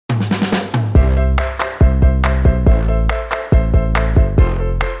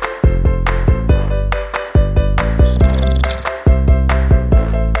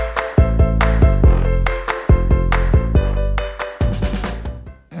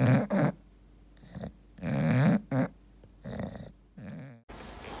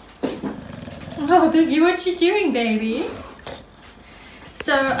Piggy, what you doing, baby?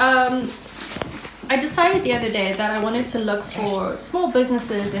 So, I decided the other day that I wanted to look for small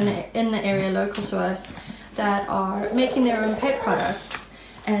businesses in the area local to us that are making their own pet products.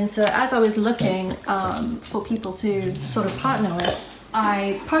 And so as I was looking for people to sort of partner with,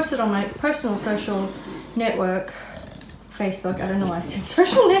 I posted on my personal social network, Facebook, I don't know why I said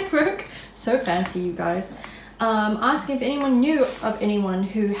social network, so fancy you guys, asking if anyone knew of anyone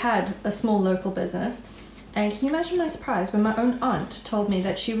who had a small local business. And can you imagine my surprise when my own aunt told me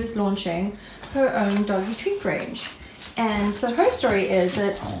that she was launching her own doggy treat range. And so her story is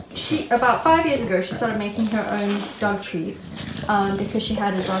that she, about 5 years ago, she started making her own dog treats because she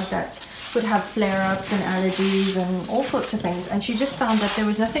had a dog that would have flare-ups and allergies and all sorts of things. And she just found that there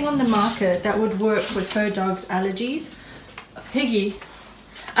was nothing on the market that would work with her dog's allergies. Piggy,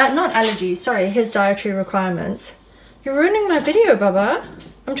 not allergies, sorry, his dietary requirements. You're ruining my video, Bubba.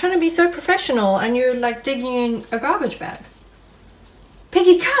 I'm trying to be so professional and you're like digging in a garbage bag.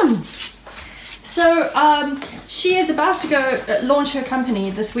 Piggy, come! So she is about to go launch her company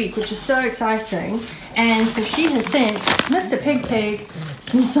this week, which is so exciting. And so she has sent Mr. Pig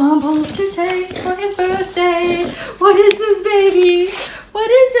some samples to taste for his birthday. What is this, baby? What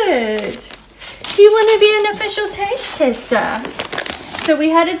is it? Do you want to be an official taste tester? So we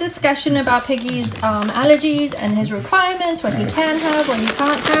had a discussion about Piggy's allergies and his requirements, what he can have, what he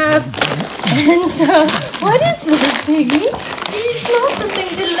can't have. And so, what is this, Piggy? Do you smell something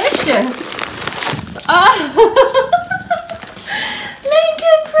delicious?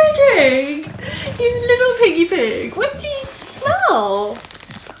 Lincoln Frederick, you little piggy pig, what do you smell?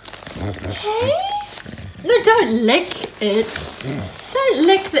 Hey? No, don't lick it. Don't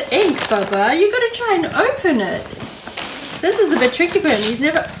lick the ink, Bubba. You gotta try and open it. This is a bit tricky for him. He's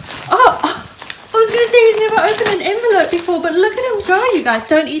never... Oh, I was going to say he's never opened an envelope before, but look at him go, you guys.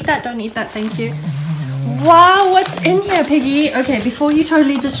 Don't eat that. Don't eat that. Thank you. Wow, what's in here, Piggy? Okay, before you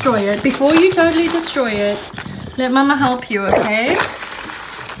totally destroy it, let Mama help you, okay?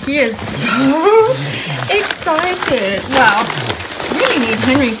 He is so excited. Wow, I really need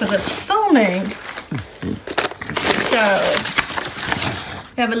Henry for this filming. So,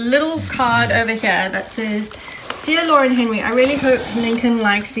 we have a little card over here that says... Dear Laura and Henry, I really hope Lincoln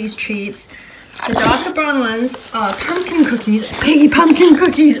likes these treats. The darker brown ones are pumpkin cookies. Piggy pumpkin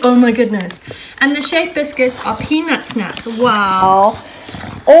cookies, oh my goodness. And the shaped biscuits are peanut snaps. Wow.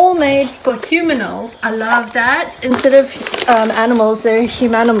 All made for humanals. I love that. Instead of animals, they're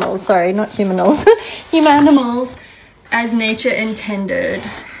humanimals. Sorry, not humanals. Humanimals as nature intended.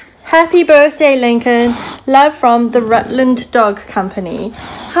 Happy birthday, Lincoln. Love from the Rutland Dog Company.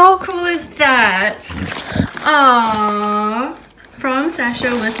 How cool is that? Aww. From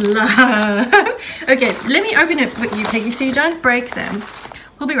Sasha with love. Okay, let me open it for you, Piggy, so you don't break them.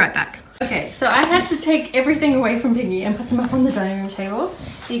 We'll be right back. Okay, so I had to take everything away from Piggy and put them up on the dining room table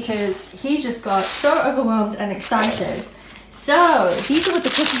because he just got so overwhelmed and excited. So, these are what the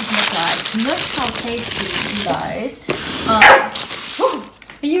cookies look like. Look how tasty, you guys.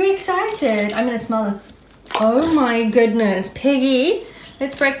 Are you excited? I'm gonna smell them. Oh my goodness, Piggy.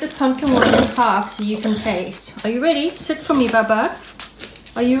 Let's break this pumpkin one in half so you can taste. Are you ready? Sit for me, Bubba.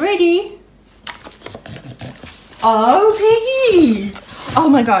 Are you ready? Oh, Piggy. Oh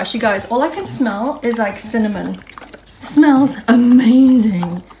my gosh, you guys, all I can smell is like cinnamon. It smells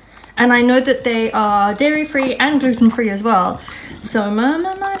amazing. And I know that they are dairy-free and gluten-free as well. So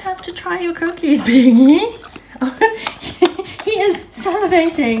Mama might have to try your cookies, Piggy. He is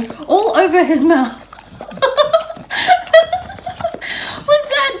salivating all over his mouth. Was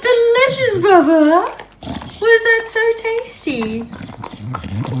that delicious, Bubba? Was that so tasty?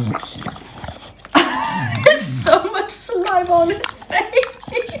 There's so much saliva on his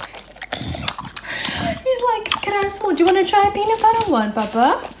face. He's like, can I have some more? Do you want to try a peanut butter one,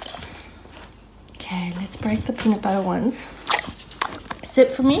 Bubba? Okay, let's break the peanut butter ones.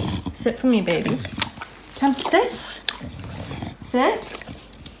 Sit for me. Sit for me, baby. Come, sit. Sit.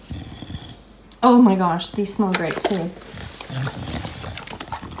 Oh my gosh, these smell great too.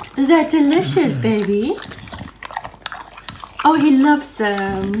 Is that delicious, baby? Oh, he loves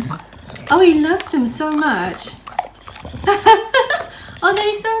them. Oh, he loves them so much. Oh,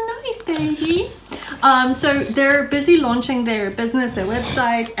 they're so nice, baby. So they're busy launching their business, their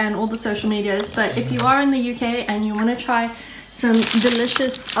website, and all the social medias. But if you are in the UK and you want to try some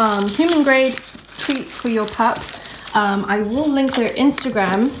delicious human-grade treats for your pup, I will link their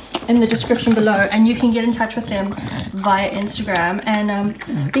Instagram in the description below, and you can get in touch with them via Instagram. And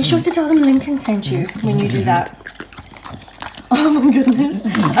be sure to tell them Lincoln sent you when you do that. Oh my goodness,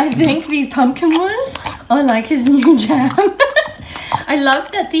 I think these pumpkin ones are like his new jam. I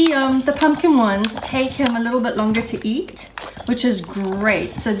love that the pumpkin ones take him a little bit longer to eat, which is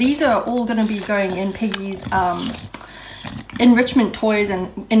great. So these are all going to be going in Piggy's enrichment toys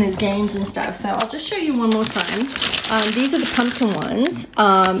and in his games and stuff. So I'll just show you one more time. These are the pumpkin ones,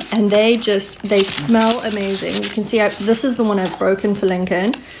 and they smell amazing. You can see this is the one I've broken for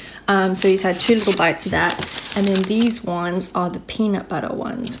Lincoln. So he's had 2 little bites of that, and then these ones are the peanut butter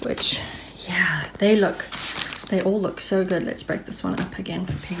ones, which, yeah, they all look so good. Let's break this one up again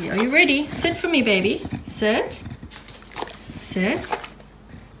for Piggy. Are you ready? Sit for me, baby. Sit. Sit.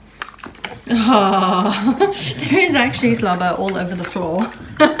 Oh, there is actually slobber all over the floor.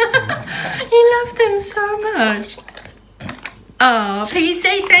 He loved them so much. Oh, Piggy,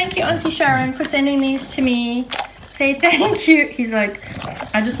 say thank you, Auntie Sharon, for sending these to me. Say thank you. He's like,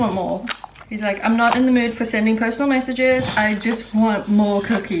 I just want more. He's like, I'm not in the mood for sending personal messages. I just want more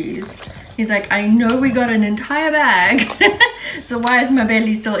cookies. He's like, I know we got an entire bag. So why is my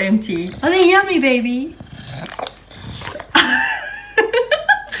belly still empty? Are they yummy, baby?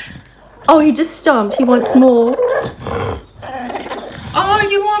 Oh, he just stomped. He wants more. Oh,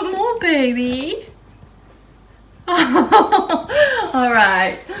 you want more, baby? All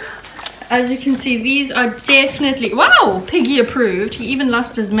right. As you can see, these are definitely... Wow, Piggy approved. He even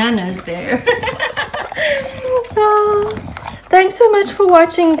lost his manners there. Oh, thanks so much for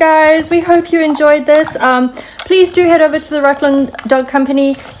watching, guys. We hope you enjoyed this. Please do head over to the Rutland Dog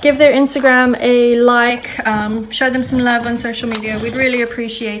Company. Give their Instagram a like. Show them some love on social media. We'd really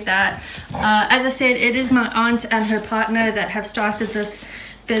appreciate that. As I said, it is my aunt and her partner that have started this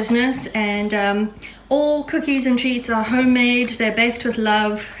business, and all cookies and treats are homemade. They're baked with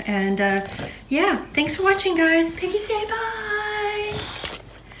love, and yeah, thanks for watching, guys. Piggy, say bye.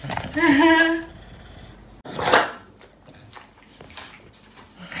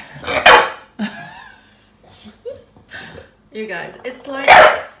 You guys, it's like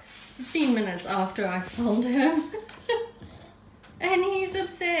 15 minutes after I filmed him. And he's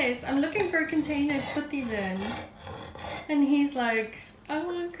obsessed. I'm looking for a container to put these in, and he's like, I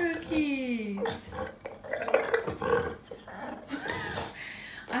want cookies.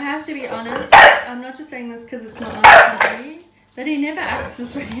 I have to be honest, I'm not just saying this because it's my aunt's company, but he never acts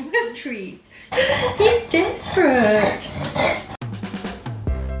this way with treats. He's desperate.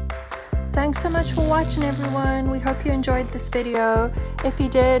 Thanks so much for watching, everyone. We hope you enjoyed this video. If you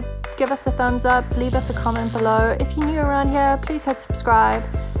did, give us a thumbs up, leave us a comment below. If you're new around here, please hit subscribe.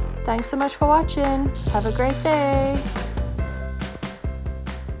 Thanks so much for watching. Have a great day.